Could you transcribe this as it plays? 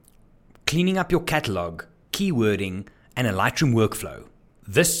cleaning up your catalog, keywording, and a Lightroom workflow.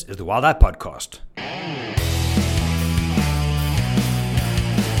 This is the Wild Eye Podcast.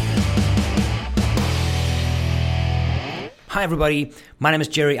 Hi everybody, my name is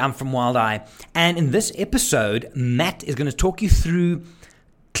Jerry, I'm from Wild Eye, and in this episode, Matt is going to talk you through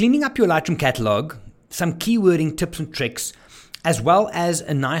cleaning up your Lightroom catalog, some keywording tips and tricks, as well as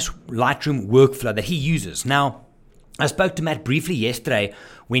a nice Lightroom workflow that he uses. Now, I spoke to Matt briefly yesterday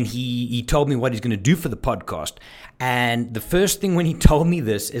when he told me what he's going to do for the podcast, and the first thing when he told me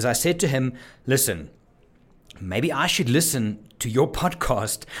this is I said to him, listen, maybe I should listen to your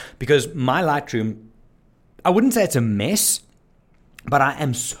podcast because my Lightroom, I wouldn't say it's a mess, but I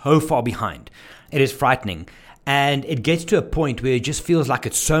am so far behind. It is frightening. And it gets to a point where it just feels like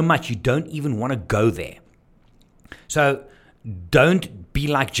it's so much you don't even want to go there. So don't be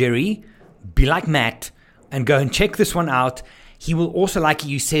like Jerry, be like Matt, and go and check this one out. He will also, like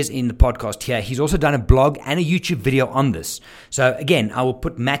he says in the podcast here, he's also done a blog and a YouTube video on this. So again, I will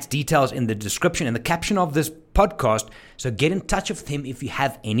put Matt's details in the description and the caption of this podcast. So get in touch with him if you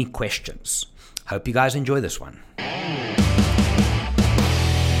have any questions. Hope you guys enjoy this one.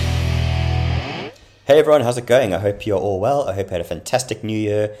 Hey everyone, how's it going? I hope you're all well. I hope you had a fantastic new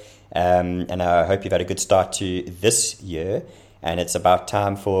year, and I hope you've had a good start to this year. And it's about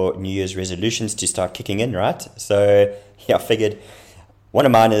time for New Year's resolutions to start kicking in, right? So yeah, I figured one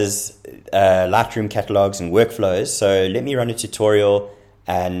of mine is Lightroom catalogs and workflows. So let me run a tutorial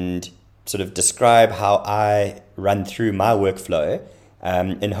and sort of describe how I run through my workflow,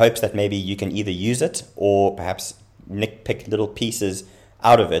 in hopes that maybe you can either use it or perhaps pick little pieces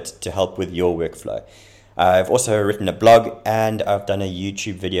out of it to help with your workflow. I've also written a blog and I've done a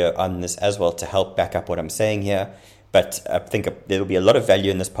YouTube video on this as well to help back up what I'm saying here. But I think there will be a lot of value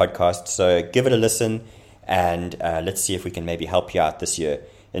in this podcast, so give it a listen and let's see if we can maybe help you out this year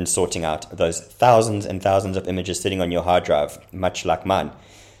in sorting out those thousands and thousands of images sitting on your hard drive, much like mine.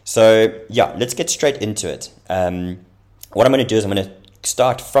 So yeah, let's get straight into it. What I'm going to do is I'm going to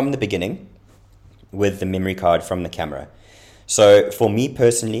start from the beginning with the memory card from the camera. So for me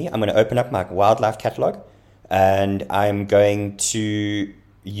personally, I'm going to open up my wildlife catalog and I'm going to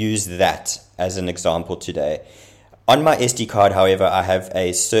use that as an example today. On my SD card, however, I have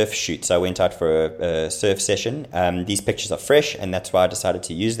a surf shoot. So I went out for a surf session. These pictures are fresh and that's why I decided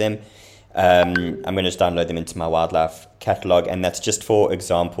to use them. I'm going to just download them into my wildlife catalog, and that's just for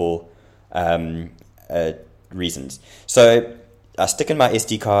example reasons. So I stick in my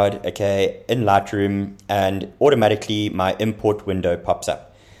SD card, okay, in Lightroom, and automatically my import window pops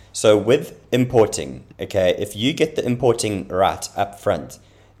up. So with importing, okay, if you get the importing right up front,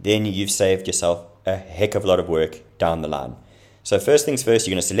 then you've saved yourself a heck of a lot of work down the line. So first things first,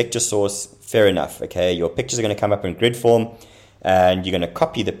 you're going to select your source. Fair enough, okay, your pictures are going to come up in grid form, and you're going to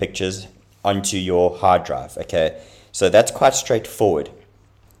copy the pictures onto your hard drive, okay. So that's quite straightforward.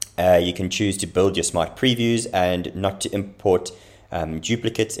 You can choose to build your smart previews and not to import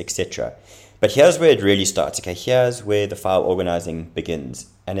duplicates, etc. But here's where it really starts. Okay, here's where the file organizing begins,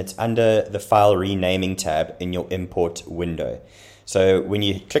 and it's under the file renaming tab in your import window. So when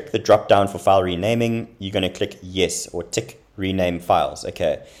you click the drop down for file renaming, you're going to click yes or tick rename files.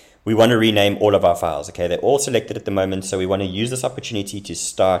 Okay, we want to rename all of our files. Okay, they're all selected at the moment, so we want to use this opportunity to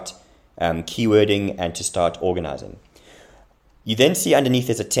start keywording and to start organizing. You then see underneath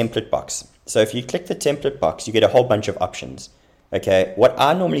there's a template box. So if you click the template box, you get a whole bunch of options. Okay, what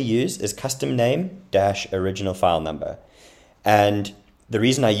I normally use is custom name - original file number. And the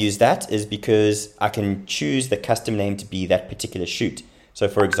reason I use that is because I can choose the custom name to be that particular shoot. So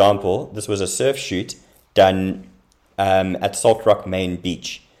for example, this was a surf shoot done at Salt Rock Main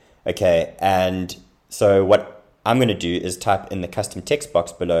Beach. Okay, and so what I'm going to do is type in the custom text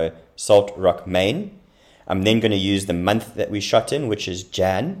box below Salt Rock Main. I'm then going to use the month that we shot in, which is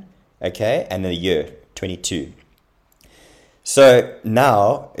Jan, okay, and the year, 22. So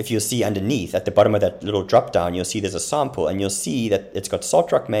now, if you'll see underneath, at the bottom of that little drop down, you'll see there's a sample, and you'll see that it's got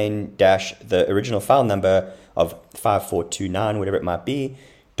Salt Rock Main - the original file number of 5429, whatever it might be,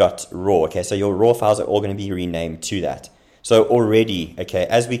 .raw. Okay, so your raw files are all going to be renamed to that. So already, okay,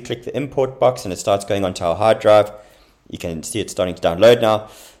 as we click the import box and it starts going onto our hard drive, you can see it's starting to download now.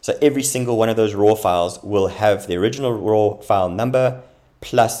 So every single one of those raw files will have the original raw file number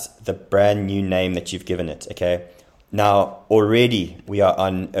plus the brand new name that you've given it, okay? Now, already we are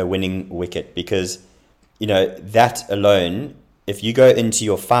on a winning wicket because, you know, that alone, if you go into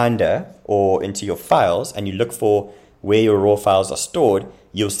your Finder or into your files and you look for where your raw files are stored,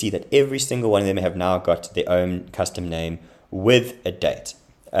 you'll see that every single one of them have now got their own custom name with a date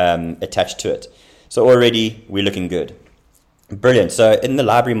attached to it. So already we're looking good. Brilliant. So in the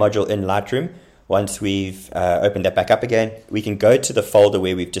library module in Lightroom, once we've opened that back up again, we can go to the folder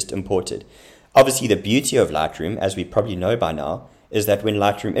where we've just imported. Obviously, the beauty of Lightroom, as we probably know by now, is that when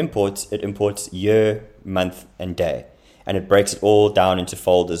Lightroom imports, it imports year, month, and day. And it breaks it all down into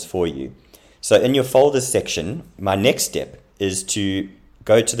folders for you. So in your folders section, my next step is to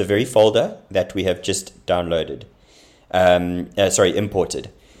go to the very folder that we have just downloaded.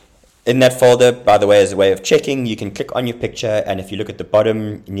 Imported. In that folder, by the way, as a way of checking, you can click on your picture, and if you look at the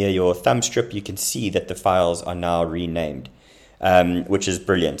bottom near your thumb strip, you can see that the files are now renamed, which is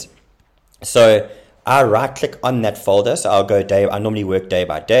brilliant. So I right-click on that folder. So I normally work day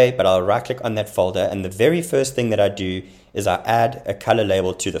by day, but I'll right-click on that folder, and the very first thing that I do is I add a color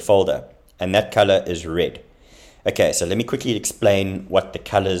label to the folder, and that color is red. Okay, so let me quickly explain what the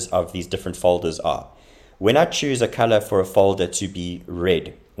colors of these different folders are. When I choose a color for a folder to be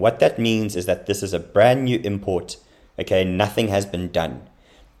red, what that means is that this is a brand new import. Okay, nothing has been done.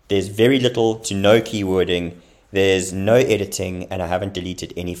 There's very little to no keywording. There's no editing, and I haven't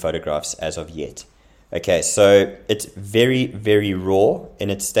deleted any photographs as of yet. Okay, so it's very, very raw in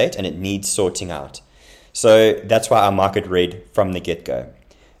its state, and it needs sorting out. So that's why I mark it red from the get-go.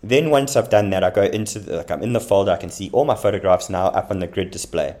 Then once I've done that, I go into I'm in the folder. I can see all my photographs now up on the grid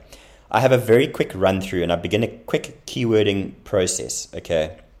display. I have a very quick run through, and I begin a quick keywording process.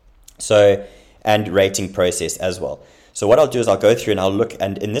 Okay, so and rating process as well. So what I'll do is I'll go through and I'll look,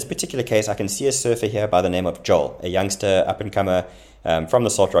 and in this particular case, I can see a surfer here by the name of Joel, a youngster, up-and-comer from the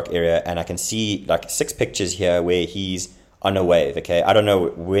Salt Rock area, and I can see like 6 pictures here where he's on a wave, okay? I don't know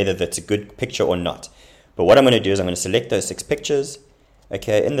whether that's a good picture or not, but what I'm going to do is I'm going to select those 6 pictures,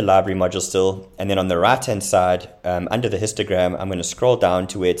 okay, in the library module still, and then on the right-hand side, under the histogram, I'm going to scroll down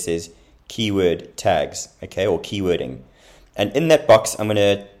to where it says keyword tags, okay, or keywording. And in that box, I'm going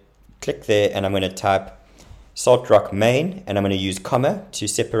to click there, and I'm going to type Salt Rock main, and I'm going to use comma to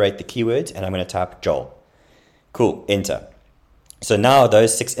separate the keywords, and I'm going to type Joel. Cool, enter. So now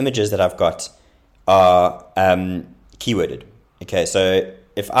those 6 images that I've got are keyworded. Okay, so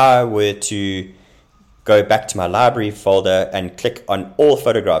if I were to go back to my library folder and click on all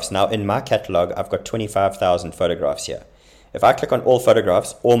photographs, now in my catalog, I've got 25,000 photographs here. If I click on all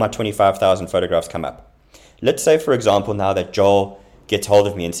photographs, all my 25,000 photographs come up. Let's say, for example, now that Joel gets hold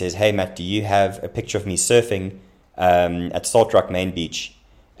of me and says, hey, Matt, do you have a picture of me surfing at Salt Rock Main Beach?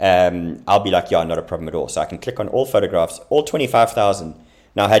 I'll be like, yeah, not a problem at all. So I can click on all photographs, all 25,000.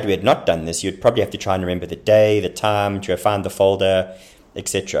 Now, had we not done this, you'd probably have to try and remember the day, the time, to find the folder,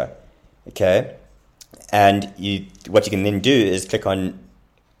 etc. Okay? And what you can then do is click on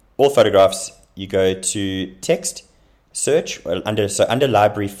all photographs. You go to text, search, under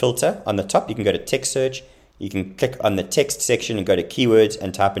library filter on the top, you can go to text search. You can click on the text section and go to keywords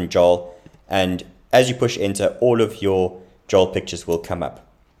and type in Joel. And as you push enter, all of your Joel pictures will come up,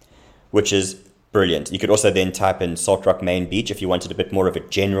 which is brilliant. You could also then type in Salt Rock Main Beach if you wanted a bit more of a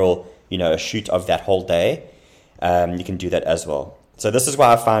general, a shoot of that whole day. You can do that as well. So this is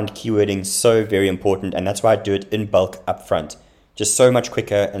why I find keywording so very important, and that's why I do it in bulk up front. Just so much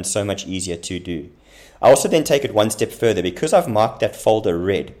quicker and so much easier to do. I also then take it one step further. Because I've marked that folder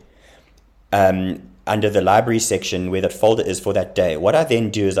red, under the library section where that folder is for that day, what I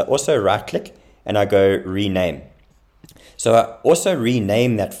then do is I also right click and I go rename. So I also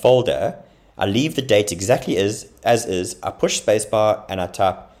rename that folder. I leave the date exactly as is. I push spacebar and I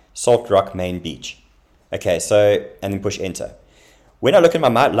type Salt Rock Main Beach. Okay, so, and then push enter. When I look at my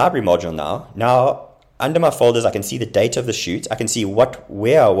library module now under my folders, I can see the date of the shoot. I can see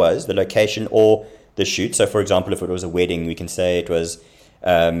where I was, the location or the shoot. So for example, if it was a wedding, we can say it was,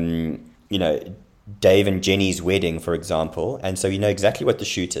 Dave and Jenny's wedding, for example, and so you know exactly what the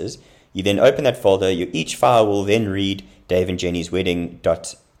shoot is. You then open that folder. Each file will then read Dave and Jenny's wedding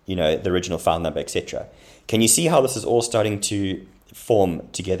dot, the original file number, etc. Can you see how this is all starting to form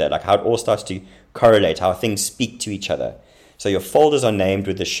together? Like how it all starts to correlate, how things speak to each other. So your folders are named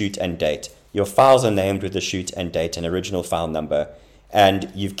with the shoot and date. Your files are named with the shoot and date and original file number,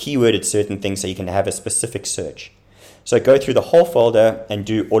 and you've keyworded certain things so you can have a specific search. So go through the whole folder and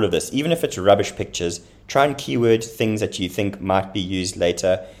do all of this. Even if it's rubbish pictures, try and keyword things that you think might be used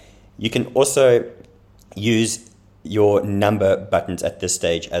later. You can also use your number buttons at this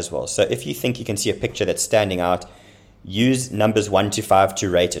stage as well. So if you think you can see a picture that's standing out, use numbers 1 to 5 to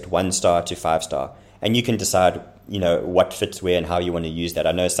rate it, 1 star to 5 star. And you can decide, what fits where and how you want to use that.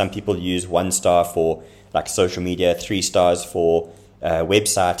 I know some people use 1 star for like social media, 3 stars for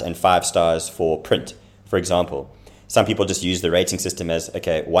website, and 5 stars for print, for example. Some people just use the rating system as,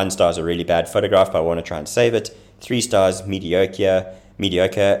 okay, 1 star is a really bad photograph, but I want to try and save it. 3 stars,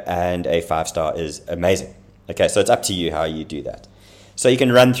 mediocre, and a 5 star is amazing. Okay, so it's up to you how you do that. So you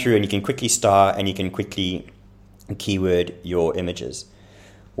can run through and you can quickly star and you can quickly keyword your images.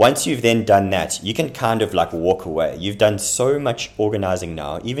 Once you've then done that, you can kind of like walk away. You've done so much organizing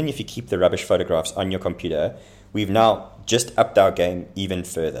now. Even if you keep the rubbish photographs on your computer, we've now just upped our game even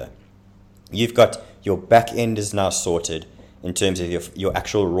further. You've got your back end is now sorted in terms of your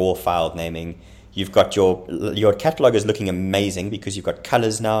actual raw file naming. You've got your catalog is looking amazing because you've got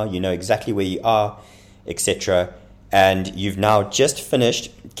colors now. You know exactly where you are, etc. And you've now just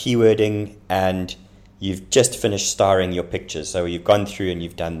finished keywording and you've just finished starring your pictures. So you've gone through and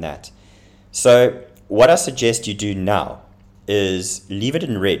you've done that. So what I suggest you do now is leave it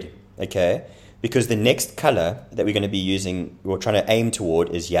in red, okay? Because the next color that we're going to be using, we're trying to aim toward,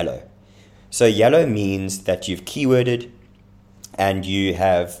 is yellow. So yellow means that you've keyworded and you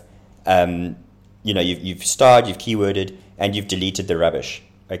have, you've starred, you've keyworded, and you've deleted the rubbish,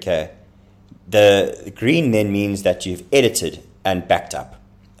 okay? The green then means that you've edited and backed up.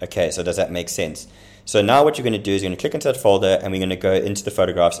 Okay, so does that make sense? So now what you're going to do is you're going to click into that folder and we're going to go into the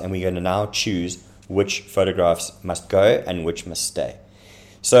photographs and we're going to now choose which photographs must go and which must stay.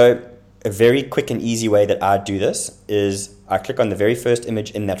 So a very quick and easy way that I do this is I click on the very first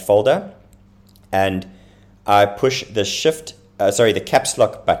image in that folder and I push the caps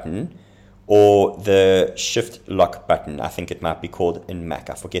lock button or the shift lock button. I think it might be called in Mac.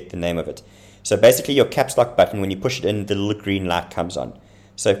 I forget the name of it. So basically your caps lock button, when you push it in, the little green light comes on.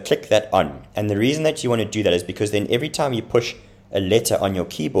 So click that on. And the reason that you want to do that is because then every time you push a letter on your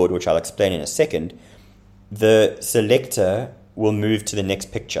keyboard, which I'll explain in a second, the selector will move to the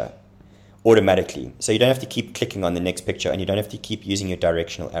next picture automatically. So you don't have to keep clicking on the next picture and you don't have to keep using your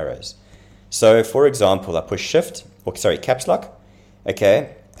directional arrows. So for example, I push caps lock,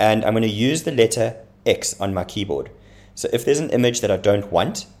 okay, and I'm going to use the letter X on my keyboard. So if there's an image that I don't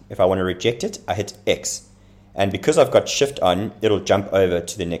want, if I want to reject it, I hit X. And because I've got shift on, it'll jump over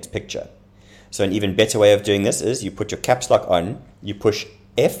to the next picture. So an even better way of doing this is you put your caps lock on, you push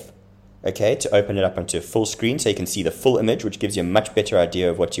F, okay, to open it up onto a full screen so you can see the full image, which gives you a much better idea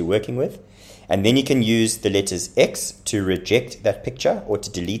of what you're working with. And then you can use the letters X to reject that picture or to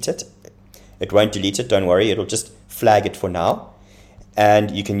delete it. It won't delete it, don't worry, it'll just flag it for now.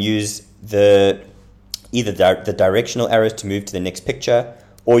 And you can use either the directional arrows to move to the next picture,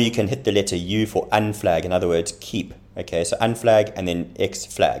 or you can hit the letter U for unflag, in other words, keep. Okay, so unflag and then X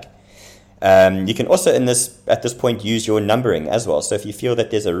flag. You can also at this point use your numbering as well. So if you feel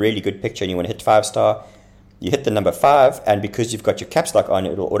that there's a really good picture and you want to hit 5-star, you hit the number 5, and because you've got your caps lock on,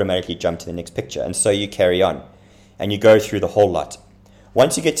 it will automatically jump to the next picture. And so you carry on, and you go through the whole lot.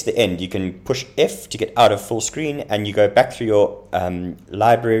 Once you get to the end, you can push F to get out of full screen, and you go back through your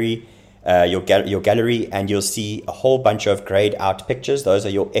library, your gallery, and you'll see a whole bunch of grayed out pictures. Those are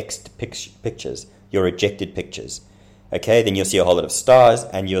your X'd pictures, your rejected pictures. Okay, then you'll see a whole lot of stars,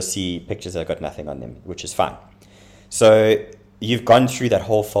 and you'll see pictures that have got nothing on them, which is fine. So you've gone through that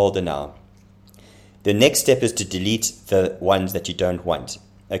whole folder now. The next step is to delete the ones that you don't want.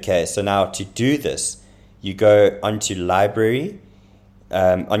 Okay, so now to do this, you go onto library.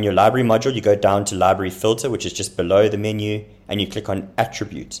 On your library module, you go down to library filter, which is just below the menu, and you click on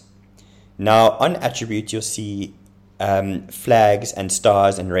attribute. Now on attribute, you'll see flags and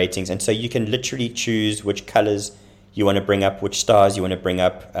stars and ratings. And so you can literally choose which colors you want to bring up, which stars you want to bring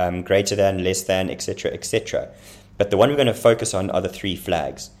up, greater than, less than, etc., etc. But the one we're going to focus on are the 3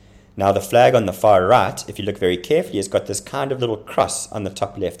 flags. Now the flag on the far right, if you look very carefully, has got this kind of little cross on the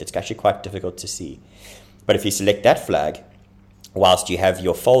top left. It's actually quite difficult to see. But if you select that flag, whilst you have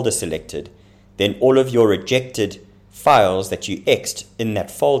your folder selected, then all of your rejected files that you X'd in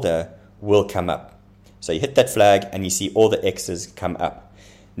that folder will come up. So you hit that flag and you see all the X's come up.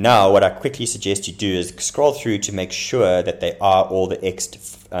 Now what I quickly suggest you do is scroll through to make sure that they are all the X'd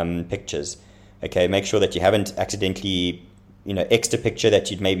pictures. Okay, make sure that you haven't accidentally X'd a picture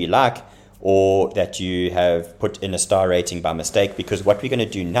that you'd maybe like, or that you have put in a star rating by mistake, because what we're going to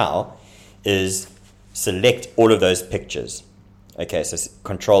do now is select all of those pictures. Okay, so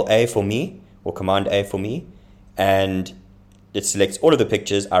Control A for me, or Command A for me, and it selects all of the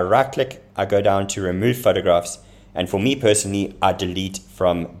pictures. I right click, I go down to remove photographs, and for me personally, I delete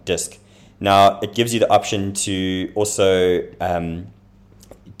from disk. Now it gives you the option to also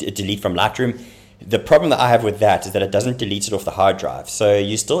delete from Lightroom. The problem that I have with that is that it doesn't delete it off the hard drive, so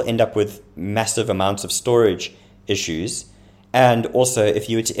you still end up with massive amounts of storage issues. And also, if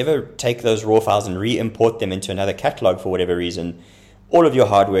you were to ever take those raw files and re-import them into another catalog for whatever reason, all of your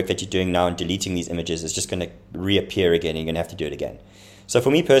hard work that you're doing now in deleting these images is just going to reappear again. You're going to have to do it again. So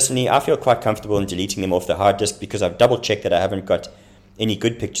for me personally, I feel quite comfortable in deleting them off the hard disk because I've double checked that I haven't got any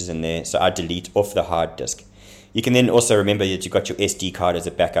good pictures in there, so I delete off the hard disk. you can then also remember that you've got your SD card as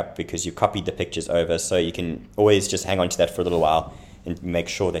a backup because you copied the pictures over, so you can always just hang on to that for a little while and make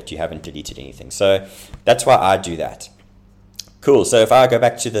sure that you haven't deleted anything. So that's why I do that. Cool. So if I go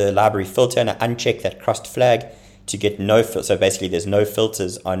back to the library filter and I uncheck that crossed flag to get no filter, so basically there's no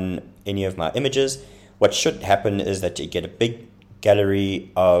filters on any of my images, what should happen is that you get a big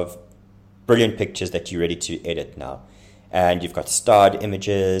gallery of brilliant pictures that you're ready to edit now. And you've got starred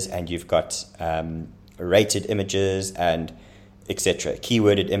images, and you've got rated images, and etc.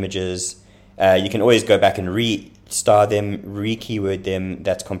 Keyworded images. You can always go back and re-star them, re-keyword them.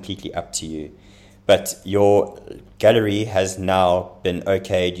 That's completely up to you. But your gallery has now been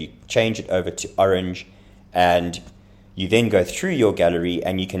okayed. You change it over to orange, and you then go through your gallery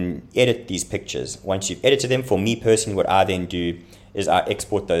and you can edit these pictures. Once you've edited them, for me personally, what I then do is I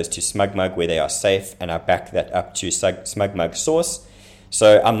export those to SmugMug where they are safe, and I back that up to SmugMug source.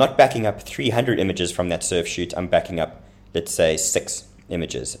 So I'm not backing up 300 images from that surf shoot. I'm backing up, let's say, 6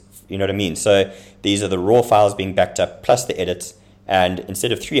 images. You know what I mean? So these are the raw files being backed up plus the edits. And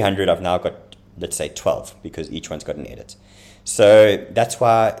instead of 300, I've now got, let's say, 12 because each one's got an edit. So that's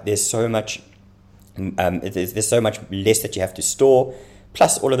why there's so much there's so much less that you have to store.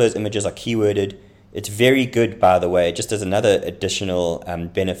 Plus all of those images are keyworded. It's very good, by the way, just as another additional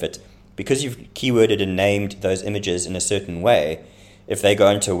benefit. Because you've keyworded and named those images in a certain way, if they go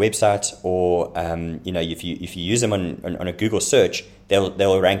into a website or if you use them on a Google search,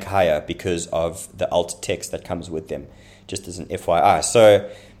 they'll rank higher because of the alt text that comes with them, just as an FYI. So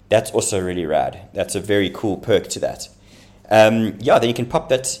that's also really rad. That's a very cool perk to that. Then you can pop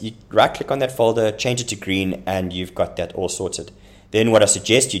that, you right click on that folder, change it to green, and you've got that all sorted. Then what I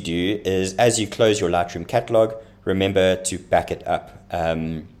suggest you do is, as you close your Lightroom catalog, remember to back it up.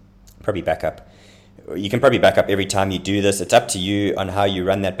 Probably back up. You can probably back up every time you do this. It's up to you on how you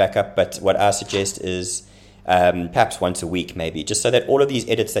run that backup. But what I suggest is perhaps once a week, maybe, just so that all of these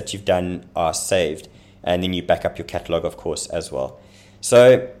edits that you've done are saved. And then you back up your catalog, of course, as well.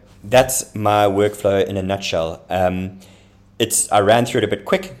 So that's my workflow in a nutshell. I ran through it a bit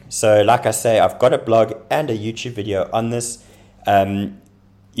quick. So like I say, I've got a blog and a YouTube video on this.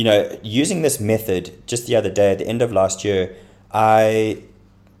 Using this method, just the other day at the end of last year, I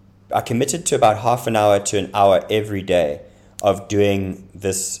committed to about half an hour to an hour every day of doing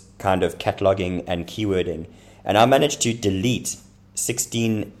this kind of cataloging and keywording. And I managed to delete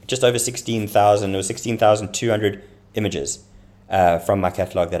just over 16,000 or 16,200 images from my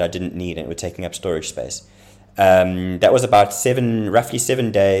catalog that I didn't need and were taking up storage space. That was about roughly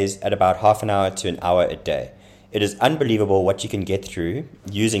 7 days at about half an hour to an hour a day. It is unbelievable what you can get through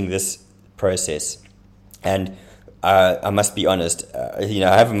using this process. And I must be honest, I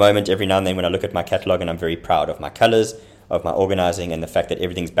have a moment every now and then when I look at my catalog and I'm very proud of my colors, of my organizing, and the fact that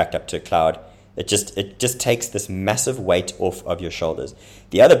everything's backed up to a cloud. It just takes this massive weight off of your shoulders.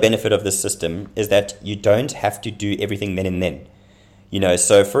 The other benefit of this system is that you don't have to do everything then and then.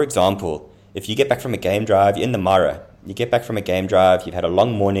 So for example, if you get back from a game drive, you're in the Mara, you get back from a game drive, you've had a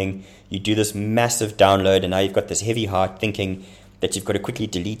long morning, you do this massive download, and now you've got this heavy heart thinking that you've got to quickly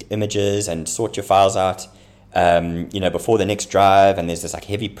delete images and sort your files out, before the next drive, and there's this like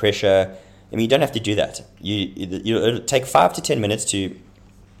heavy pressure. I mean, you don't have to do that. It'll take 5 to 10 minutes to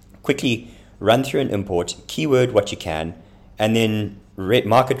quickly run through an import, keyword what you can, and then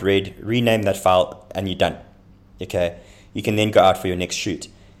mark it red, rename that file, and you're done. Okay, you can then go out for your next shoot.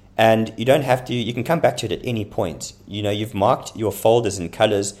 And you don't have to, you can come back to it at any point. You've marked your folders in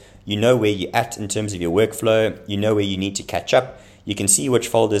colors. You know where you're at in terms of your workflow. You know where you need to catch up. You can see which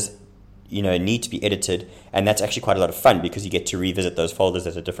folders, need to be edited. And that's actually quite a lot of fun because you get to revisit those folders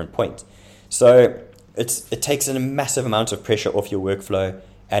at a different point. So it takes a massive amount of pressure off your workflow.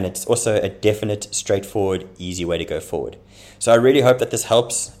 And it's also a definite, straightforward, easy way to go forward. So I really hope that this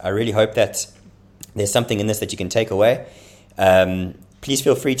helps. I really hope that there's something in this that you can take away. Please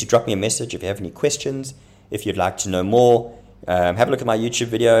feel free to drop me a message if you have any questions, if you'd like to know more. Have a look at my YouTube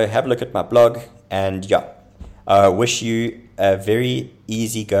video, have a look at my blog, and I wish you a very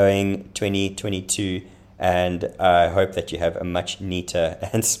easygoing 2022, and I hope that you have a much neater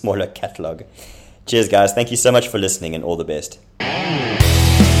and smaller catalog. Cheers, guys. Thank you so much for listening, and all the best.